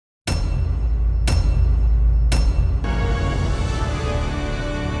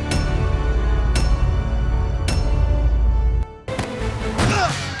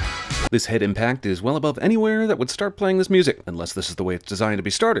This head impact is well above anywhere that would start playing this music, unless this is the way it's designed to be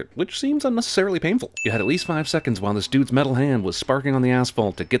started, which seems unnecessarily painful. You had at least 5 seconds while this dude's metal hand was sparking on the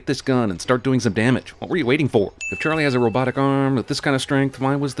asphalt to get this gun and start doing some damage. What were you waiting for? If Charlie has a robotic arm with this kind of strength,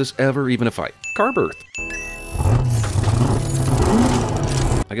 why was this ever even a fight? Car birth.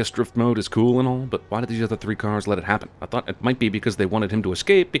 I guess drift mode is cool and all, but why did these other 3 cars let it happen? I thought it might be because they wanted him to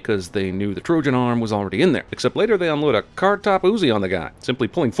escape because they knew the Trojan arm was already in there. Except later they unload a card-top Uzi on the guy. Simply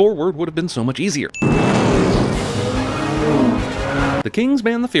pulling forward would have been so much easier. The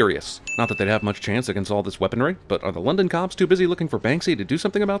Kingsman the Furious. Not that they'd have much chance against all this weaponry, but are the London cops too busy looking for Banksy to do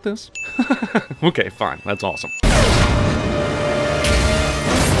something about this? Okay, fine, that's awesome.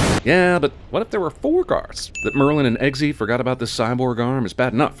 Yeah, but what if there were 4 cars? That Merlin and Eggsy forgot about this cyborg arm is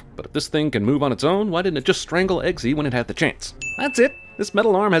bad enough, but if this thing can move on its own, why didn't it just strangle Eggsy when it had the chance? That's it! This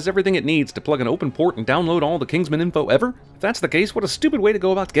metal arm has everything it needs to plug an open port and download all the Kingsman info ever? If that's the case, what a stupid way to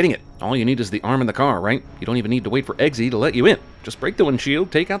go about getting it. All you need is the arm in the car, right? You don't even need to wait for Eggsy to let you in. Just break the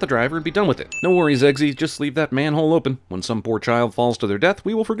windshield, take out the driver, and be done with it. No worries, Eggsy, just leave that manhole open. When some poor child falls to their death,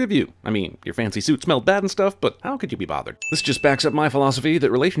 we will forgive you. I mean, your fancy suit smelled bad and stuff, but how could you be bothered? This just backs up my philosophy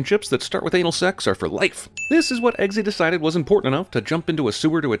that relationships that start with anal sex are for life. This is what Eggsy decided was important enough to jump into a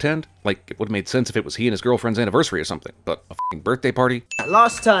sewer to attend. Like, it would have made sense if it was he and his girlfriend's anniversary or something, but a f***ing birthday party?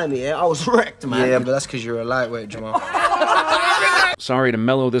 Last time, yeah, I was wrecked, man. Yeah, but that's because you're a lightweight, Jamal. Sorry to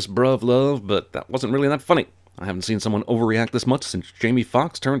mellow this bruv love, but that wasn't really that funny. I haven't seen someone overreact this much since Jamie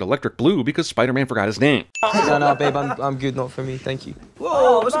Foxx turned electric blue because Spider-Man forgot his name. No, babe, I'm good, not for me, thank you.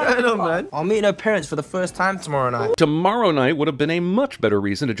 Whoa, what's going on, man? I'm meeting her parents for the first time tomorrow night. Tomorrow night would have been a much better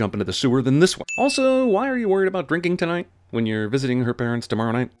reason to jump into the sewer than this one. Also, why are you worried about drinking tonight when you're visiting her parents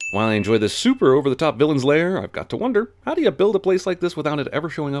tomorrow night? While I enjoy this super over-the-top villain's lair, I've got to wonder, how do you build a place like this without it ever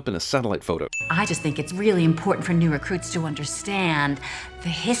showing up in a satellite photo? I just think it's really important for new recruits to understand the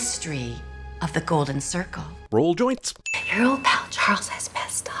history of the Golden Circle. Roll joints. Your old pal Charles has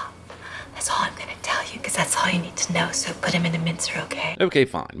messed up. That's all I'm gonna tell you, because that's all you need to know, so put him in a mincer, okay? Okay,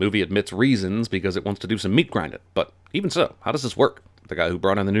 fine. Movie admits reasons because it wants to do some meat grinding. But even so, how does this work? The guy who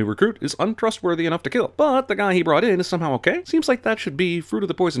brought in the new recruit is untrustworthy enough to kill, but the guy he brought in is somehow okay? Seems like that should be fruit of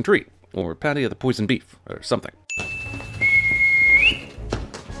the poison tree, or patty of the poison beef, or something.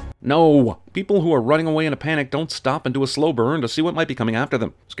 No! People who are running away in a panic don't stop and do a slow burn to see what might be coming after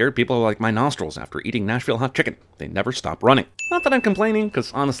them. Scared people are like my nostrils after eating Nashville hot chicken. They never stop running. Not that I'm complaining,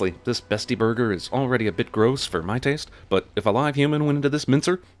 because honestly, this bestie burger is already a bit gross for my taste, but if a live human went into this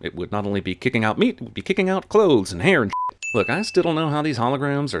mincer, it would not only be kicking out meat, it would be kicking out clothes and hair and shit. Look, I still don't know how these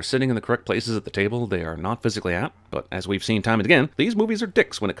holograms are sitting in the correct places at the table they are not physically at, but as we've seen time and again, these movies are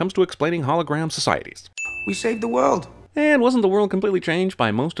dicks when it comes to explaining hologram societies. We saved the world. And wasn't the world completely changed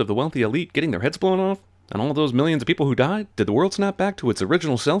by most of the wealthy elite getting their heads blown off? And all of those millions of people who died? Did the world snap back to its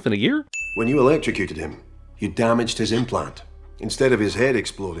original self in a year? When you electrocuted him, you damaged his implant. Instead of his head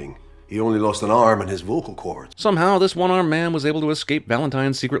exploding, he only lost an arm and his vocal cords. Somehow, this one-armed man was able to escape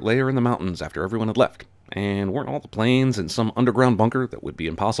Valentine's secret lair in the mountains after everyone had left. And weren't all the planes in some underground bunker that would be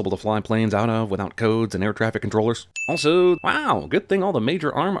impossible to fly planes out of without codes and air traffic controllers? Also, wow, good thing all the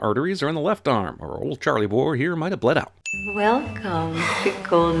major arm arteries are in the left arm, or old Charlie boy here might have bled out. Welcome to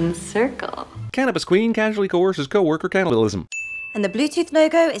Golden Circle. Cannabis queen casually coerces co-worker cannibalism. And the Bluetooth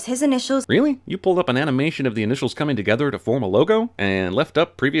logo is his initials. Really? You pulled up an animation of the initials coming together to form a logo? And left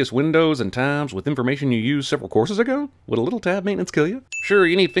up previous windows and tabs with information you used several courses ago? Would a little tab maintenance kill you? Sure,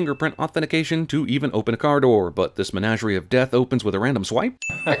 you need fingerprint authentication to even open a car door, but this menagerie of death opens with a random swipe?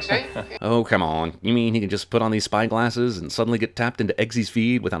 Oh, come on. You mean he can just put on these spy glasses and suddenly get tapped into Eggsy's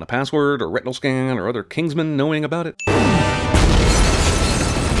feed without a password or retinal scan or other Kingsman knowing about it?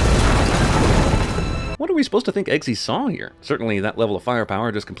 What are we supposed to think Eggsy saw here? Certainly that level of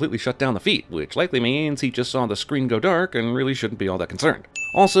firepower just completely shut down the feed, which likely means he just saw the screen go dark and really shouldn't be all that concerned.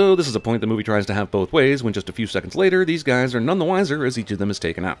 Also, this is a point the movie tries to have both ways when just a few seconds later, these guys are none the wiser as each of them is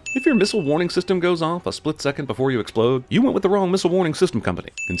taken out. If your missile warning system goes off a split second before you explode, you went with the wrong missile warning system company.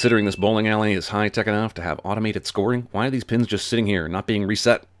 Considering this bowling alley is high-tech enough to have automated scoring, why are these pins just sitting here, not being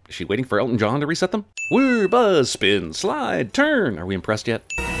reset? Is she waiting for Elton John to reset them? Whir, buzz, spin, slide, turn. Are we impressed yet?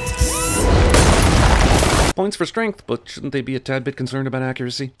 Points for strength, but shouldn't they be a tad bit concerned about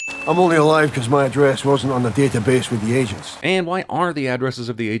accuracy? I'm only alive because my address wasn't on the database with the agents. And why are the addresses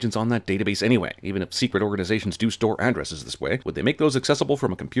of the agents on that database anyway? Even if secret organizations do store addresses this way, would they make those accessible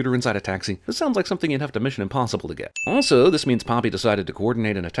from a computer inside a taxi? This sounds like something you'd have to Mission Impossible to get. Also, this means Poppy decided to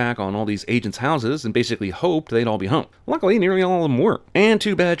coordinate an attack on all these agents' houses and basically hoped they'd all be home. Luckily, nearly all of them were. And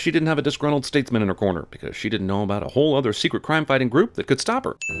too bad she didn't have a disgruntled statesman in her corner, because she didn't know about a whole other secret crime-fighting group that could stop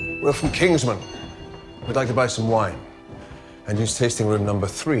her. We're from Kingsman. We'd like to buy some wine. And use tasting room number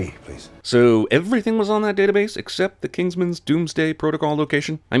 3, please. So everything was on that database except the Kingsman's Doomsday Protocol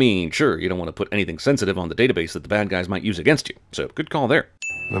location? I mean, sure, you don't want to put anything sensitive on the database that the bad guys might use against you, so good call there.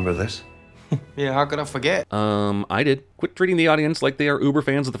 Remember this? Yeah, how could I forget? I did. Quit treating the audience like they are uber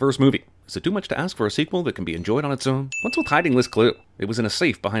fans of the first movie. Is it too much to ask for a sequel that can be enjoyed on its own? What's with hiding this clue? It was in a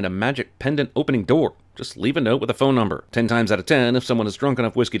safe behind a magic pendant opening door. Just leave a note with a phone number. 10 times out of 10, if someone is drunk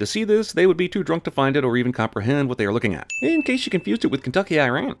enough whiskey to see this, they would be too drunk to find it or even comprehend what they are looking at. In case you confused it with Kentucky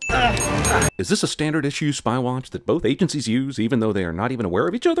Iran. Is this a standard issue spy watch that both agencies use even though they are not even aware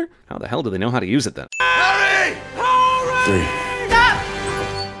of each other? How the hell do they know how to use it then? Hurry! Hurry! 3.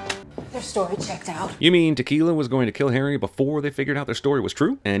 Their story checked out. You mean Tequila was going to kill Harry before they figured out their story was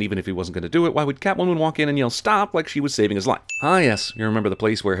true? And even if he wasn't going to do it, why would Catwoman walk in and yell stop like she was saving his life? Ah yes, you remember the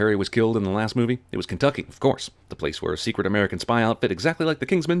place where Harry was killed in the last movie? It was Kentucky, of course. The place where a secret American spy outfit exactly like the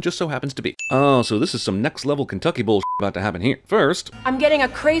Kingsman just so happens to be. Oh, so this is some next level Kentucky bullshit about to happen here. First, I'm getting a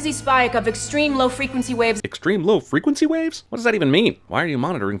crazy spike of extreme low frequency waves. extreme low frequency waves? What does that even mean? Why are you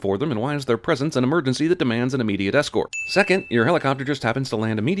monitoring for them and why is their presence an emergency that demands an immediate escort? Second, your helicopter just happens to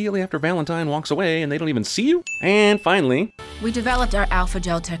land immediately after Valentine walks away and they don't even see you? And finally, we developed our alpha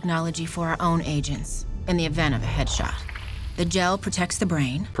gel technology for our own agents in the event of a headshot. The gel protects the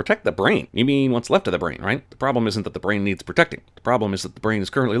brain. protect the brain. You mean what's left of the brain, right? The problem isn't that the brain needs protecting. The problem is that the brain is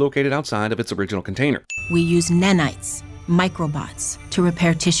currently located outside of its original container. We use nanites, microbots, to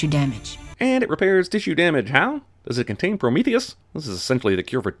repair tissue damage. And it repairs tissue damage. How? Does it contain Prometheus? This is essentially the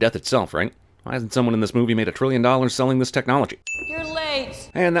cure for death itself, right? Why hasn't someone in this movie made $1 trillion selling this technology? You're late.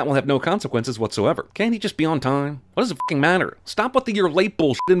 And that will have no consequences whatsoever. Can't he just be on time? What does it fucking matter? Stop with the you're late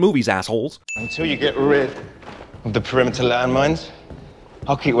bullshit in movies, assholes. Until you get rid of the perimeter landmines,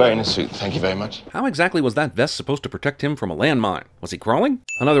 I'll keep wearing a suit, thank you very much. How exactly was that vest supposed to protect him from a landmine? Was he crawling?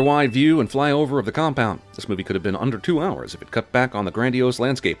 Another wide view and flyover of the compound. This movie could have been under 2 hours if it cut back on the grandiose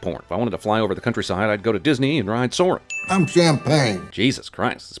landscape porn. If I wanted to fly over the countryside, I'd go to Disney and ride Sora. I'm Champagne. Jesus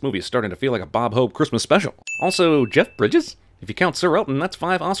Christ, this movie is starting to feel like a Bob Hope Christmas special. Also, Jeff Bridges? If you count Sir Elton, that's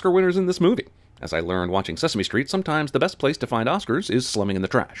 5 Oscar winners in this movie. As I learned watching Sesame Street, sometimes the best place to find Oscars is slumming in the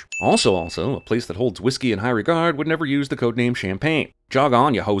trash. Also, a place that holds whiskey in high regard would never use the codename Champagne. Jog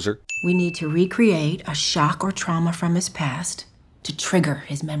on, you hoser. We need to recreate a shock or trauma from his past to trigger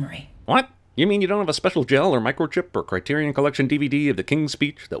his memory. What? You mean you don't have a special gel or microchip or Criterion Collection DVD of the King's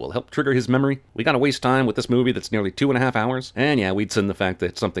speech that will help trigger his memory? We gotta waste time with this movie that's nearly 2.5 hours? And yeah, we'd send the fact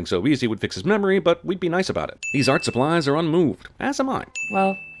that something so easy would fix his memory, but we'd be nice about it. These art supplies are unmoved, as am I.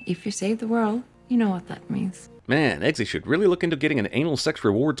 Well, if you save the world, you know what that means. Man, Eggsy should really look into getting an anal sex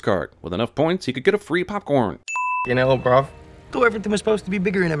rewards card. With enough points, he could get a free popcorn. You know, bruv, thought everything was supposed to be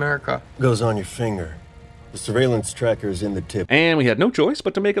bigger in America. Goes on your finger. The surveillance tracker is in the tip. And we had no choice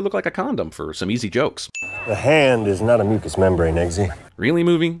but to make it look like a condom for some easy jokes. The hand is not a mucous membrane, Eggsy. Really,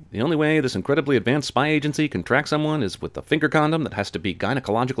 movie? The only way this incredibly advanced spy agency can track someone is with a finger condom that has to be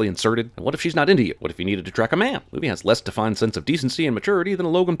gynecologically inserted? And what if she's not into you? What if you needed to track a man? The movie has less defined sense of decency and maturity than a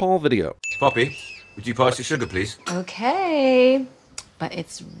Logan Paul video. Poppy, would you pass the sugar, please? Okay, but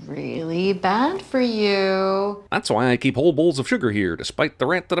it's really bad for you. That's why I keep whole bowls of sugar here, despite the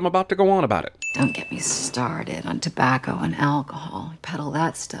rant that I'm about to go on about it. Don't get me started on tobacco and alcohol. You peddle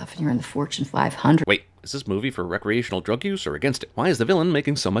that stuff and you're in the Fortune 500. Wait, is this movie for recreational drug use or against it? Why is the villain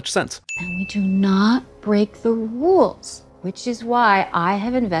making so much sense? And we do not break the rules, which is why I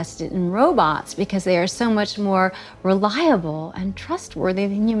have invested in robots, because they are so much more reliable and trustworthy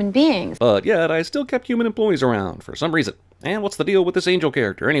than human beings. But yet, I still kept human employees around for some reason. And what's the deal with this Angel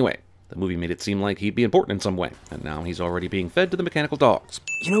character anyway? The movie made it seem like he'd be important in some way, and now he's already being fed to the mechanical dogs.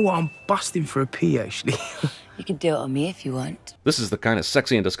 You know what? I'm busting for a pee, actually. You can do it on me if you want. This is the kind of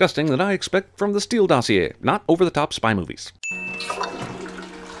sexy and disgusting that I expect from the Steele dossier, not over-the-top spy movies.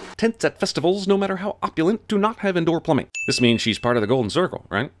 Tents at festivals, no matter how opulent, do not have indoor plumbing. This means she's part of the Golden Circle,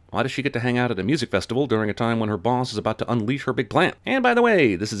 right? Why does she get to hang out at a music festival during a time when her boss is about to unleash her big plan? And by the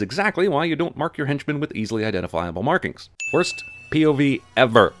way, this is exactly why you don't mark your henchmen with easily identifiable markings. Worst POV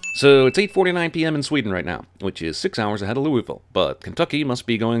ever. So it's 8:49 p.m. in Sweden right now, which is 6 hours ahead of Louisville. But Kentucky must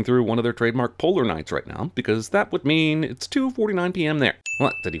be going through one of their trademark polar nights right now, because that would mean it's 2:49 p.m. there.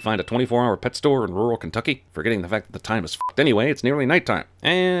 What, did he find a 24-hour pet store in rural Kentucky? Forgetting the fact that the time is f***ed anyway, it's nearly nighttime.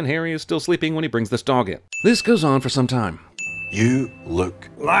 And Harry is still sleeping when he brings this dog in. This goes on for some time. You look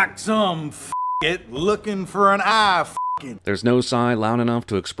Like some it looking for an eye There's no sigh loud enough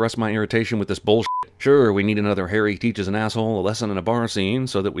to express my irritation with this bullshit. Sure, we need another Harry teaches an asshole a lesson in a bar scene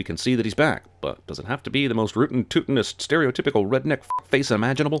so that we can see that he's back, but does it have to be the most rootin'-tootin'est stereotypical redneck face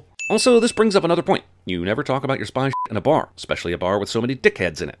imaginable? Also, this brings up another point. You never talk about your spy shit in a bar, especially a bar with so many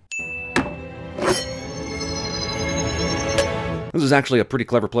dickheads in it. This is actually a pretty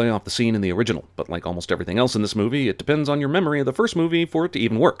clever play off the scene in the original, but like almost everything else in this movie, it depends on your memory of the first movie for it to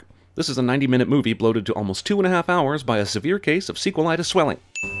even work. This is a 90-minute movie bloated to almost 2.5 hours by a severe case of sequelitis swelling.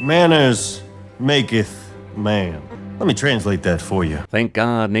 Manners maketh man. Let me translate that for you. Thank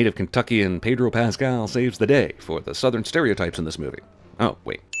God native Kentuckian Pedro Pascal saves the day for the southern stereotypes in this movie. Oh,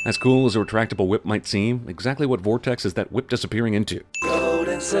 wait. As cool as a retractable whip might seem, exactly what vortex is that whip disappearing into?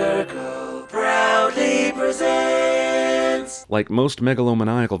 Golden Circle proudly presents. Like most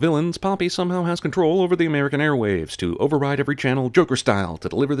megalomaniacal villains, Poppy somehow has control over the American airwaves to override every channel Joker style to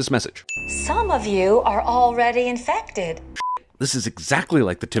deliver this message. Some of you are already infected. This is exactly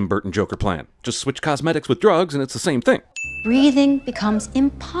like the Tim Burton Joker plan. Just switch cosmetics with drugs and it's the same thing. Breathing becomes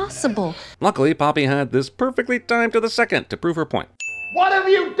impossible. Luckily, Poppy had this perfectly timed to the second to prove her point. What have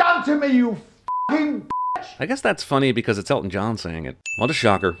you done to me, you f***ing bitch? I guess that's funny because it's Elton John saying it. What a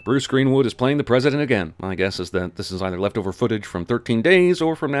shocker. Bruce Greenwood is playing the president again. My guess is that this is either leftover footage from 13 Days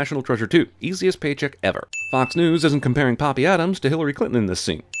or from National Treasure 2. Easiest paycheck ever. Fox News isn't comparing Poppy Adams to Hillary Clinton in this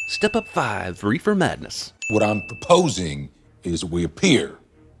scene. Step up 5, Reefer Madness. What I'm proposing is we appear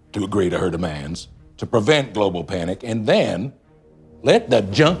to agree to her demands to prevent global panic and then let the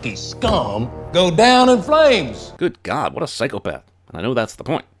junkie scum go down in flames. Good God, what a psychopath. And I know that's the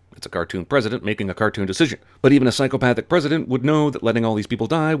point. It's a cartoon president making a cartoon decision. But even a psychopathic president would know that letting all these people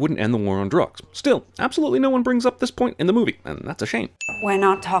die wouldn't end the war on drugs. Still, absolutely no one brings up this point in the movie, and that's a shame. We're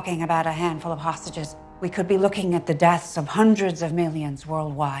not talking about a handful of hostages. We could be looking at the deaths of hundreds of millions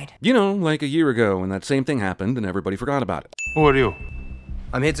worldwide. You know, like a year ago when that same thing happened and everybody forgot about it. Who are you?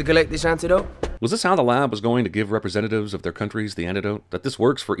 I'm here to collect this antidote. Was this how the lab was going to give representatives of their countries the antidote? That this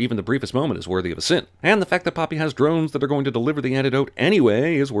works for even the briefest moment is worthy of a sin. And the fact that Poppy has drones that are going to deliver the antidote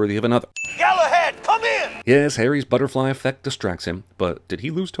anyway is worthy of another. Galahad, come in! Yes, Harry's butterfly effect distracts him, but did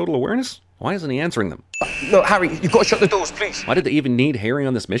he lose total awareness? Why isn't he answering them? No, Harry, you've got to shut the doors, please. Why did they even need Harry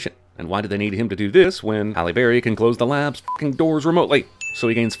on this mission? And why did they need him to do this when Halle Berry can close the lab's f***ing doors remotely? So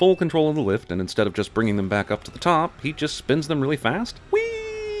he gains full control of the lift, and instead of just bringing them back up to the top, he just spins them really fast? Whee!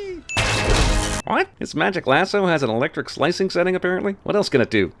 What? His magic lasso has an electric slicing setting, apparently? What else can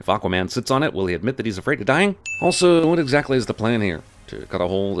it do? If Aquaman sits on it, will he admit that he's afraid of dying? Also, what exactly is the plan here? To cut a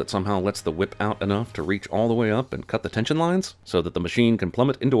hole that somehow lets the whip out enough to reach all the way up and cut the tension lines? So that the machine can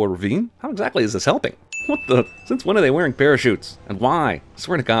plummet into a ravine? How exactly is this helping? What the? Since when are they wearing parachutes? And why? I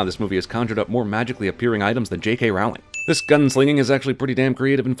swear to God, this movie has conjured up more magically appearing items than J.K. Rowling. This gunslinging is actually pretty damn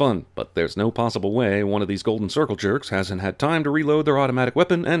creative and fun, but there's no possible way one of these golden circle jerks hasn't had time to reload their automatic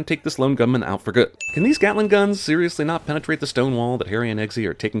weapon and take this lone gunman out for good. Can these Gatling guns seriously not penetrate the stone wall that Harry and Eggsy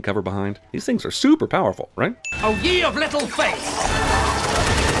are taking cover behind? These things are super powerful, right? Oh, ye of little faith!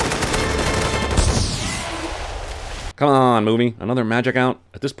 Come on, movie. Another magic out?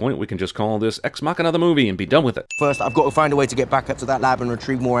 At this point, we can just call this Ex Machina the movie and be done with it. First, I've got to find a way to get back up to that lab and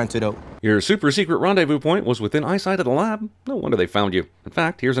retrieve more antidote. Your super secret rendezvous point was within eyesight of the lab. No wonder they found you. In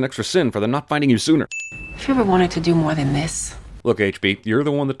fact, here's an extra sin for them not finding you sooner. If you ever wanted to do more than this. Look, HB, you're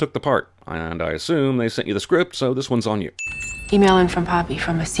the one that took the part, and I assume they sent you the script, so this one's on you. Email in from Poppy,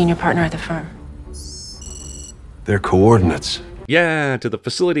 from a senior partner at the firm. Their coordinates. Yeah, to the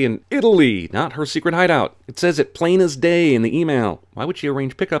facility in Italy, not her secret hideout. It says it plain as day in the email. Why would she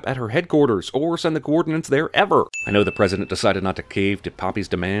arrange pickup at her headquarters or send the coordinates there ever? I know the president decided not to cave to Poppy's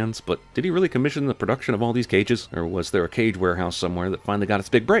demands, but did he really commission the production of all these cages? Or was there a cage warehouse somewhere that finally got its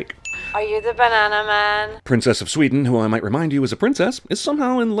big break? Are you the banana man? Princess of Sweden, who I might remind you is a princess, is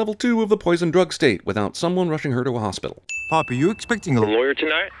somehow in level 2 of the poison drug state without someone rushing her to a hospital. Poppy, you expecting a lawyer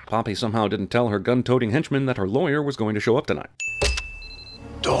tonight? Poppy somehow didn't tell her gun-toting henchman that her lawyer was going to show up tonight.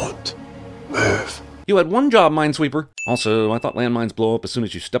 Don't move. You had one job, Minesweeper. Also, I thought landmines blow up as soon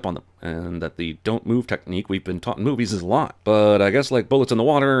as you step on them, and that the don't move technique we've been taught in movies is a lot. But I guess like bullets in the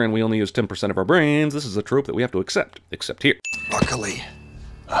water and we only use 10% of our brains, this is a trope that we have to accept. Except here. Luckily,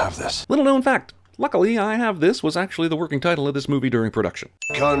 I have this. Little known fact. Luckily, I Have This was actually the working title of this movie during production.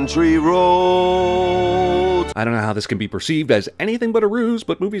 Country roads. I don't know how this can be perceived as anything but a ruse,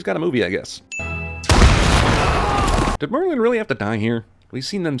 but movie's got a movie, I guess. Did Merlin really have to die here? We've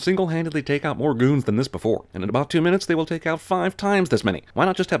seen them single-handedly take out more goons than this before, and in about 2 minutes they will take out 5 times this many. Why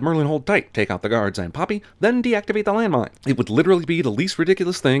not just have Merlin hold tight, take out the guards and Poppy, then deactivate the landmine? It would literally be the least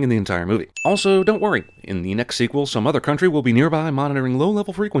ridiculous thing in the entire movie. Also, don't worry, in the next sequel, some other country will be nearby monitoring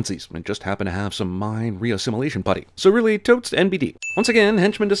low-level frequencies, and just happen to have some mine re-assimilation putty. So really, totes NBD. Once again,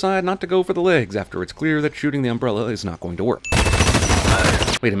 henchmen decide not to go for the legs after it's clear that shooting the umbrella is not going to work.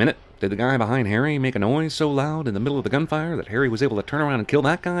 Wait a minute, did the guy behind Harry make a noise so loud in the middle of the gunfire that Harry was able to turn around and kill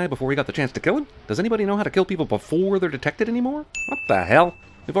that guy before he got the chance to kill him? Does anybody know how to kill people before they're detected anymore? What the hell?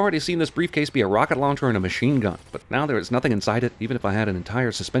 We've already seen this briefcase be a rocket launcher and a machine gun, but now there is nothing inside it. Even if I had an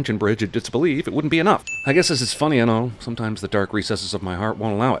entire suspension bridge of disbelief, it wouldn't be enough. I guess this is funny and all. Sometimes the dark recesses of my heart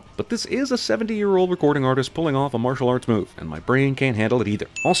won't allow it. But this is a 70-year-old recording artist pulling off a martial arts move, and my brain can't handle it either.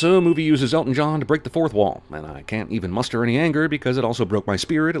 Also, a movie uses Elton John to break the fourth wall, and I can't even muster any anger because it also broke my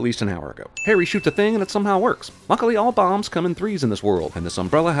spirit at least an hour ago. Harry shoots a thing and it somehow works. Luckily, all bombs come in threes in this world, and this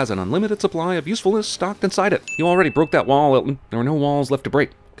umbrella has an unlimited supply of usefulness stocked inside it. You already broke that wall, Elton. There are no walls left to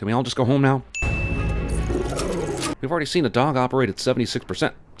break. Can we all just go home now? We've already seen a dog operate at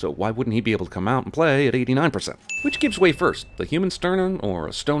 76%, so why wouldn't he be able to come out and play at 89%? Which gives way first, the human sternum or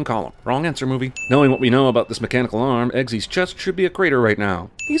a stone column? Wrong answer, movie. Knowing what we know about this mechanical arm, Eggsy's chest should be a crater right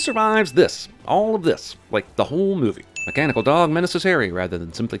now. He survives this, all of this, like the whole movie. Mechanical dog menaces Harry rather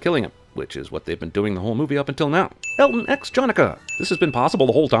than simply killing him, which is what they've been doing the whole movie up until now. Elton X Jonica. This has been possible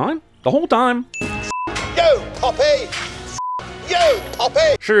the whole time? The whole time? Yo, Poppy! Yo,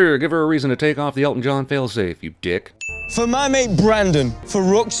 Poppy! Sure, give her a reason to take off the Elton John failsafe, you dick. For my mate Brandon, for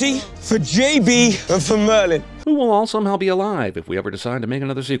Roxy, for JB, and for Merlin. Who will all somehow be alive if we ever decide to make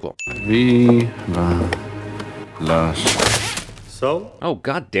another sequel. Viva las. So? Oh,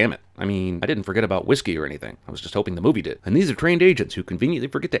 god damn it. I mean, I didn't forget about whiskey or anything. I was just hoping the movie did. And these are trained agents who conveniently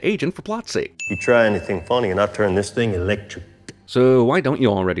forget to agent for plot's sake. You try anything funny and I'll turn this thing electric. So why don't you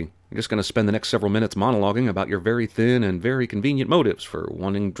already? You're just going to spend the next several minutes monologuing about your very thin and very convenient motives for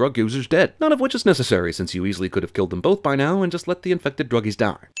wanting drug users dead. None of which is necessary, since you easily could have killed them both by now and just let the infected druggies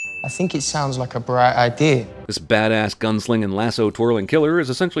die. I think it sounds like a bright idea. This badass gunslinging lasso twirling killer is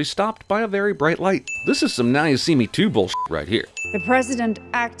essentially stopped by a very bright light. This is some Now You See Me 2 bullshit right here. The president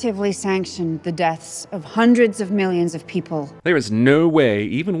actively sanctioned the deaths of hundreds of millions of people. There is no way,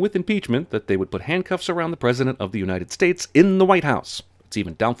 even with impeachment, that they would put handcuffs around the President of the United States in the White House. It's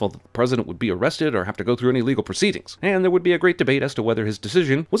even doubtful that the president would be arrested or have to go through any legal proceedings. And there would be a great debate as to whether his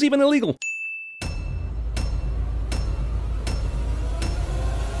decision was even illegal.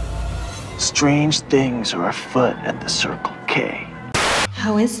 Strange things are afoot at the Circle K.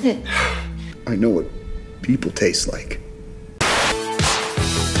 How is it? I know what people taste like.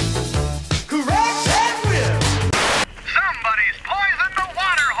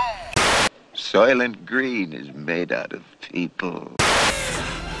 Soylent Green is made out of people.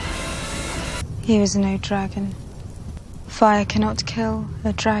 Here is no dragon. Fire cannot kill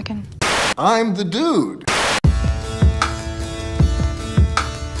a dragon. I'm the dude.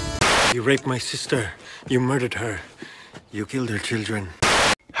 You raped my sister. You murdered her. You killed her children.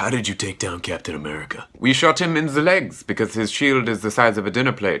 How did you take down Captain America? We shot him in the legs because his shield is the size of a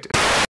dinner plate.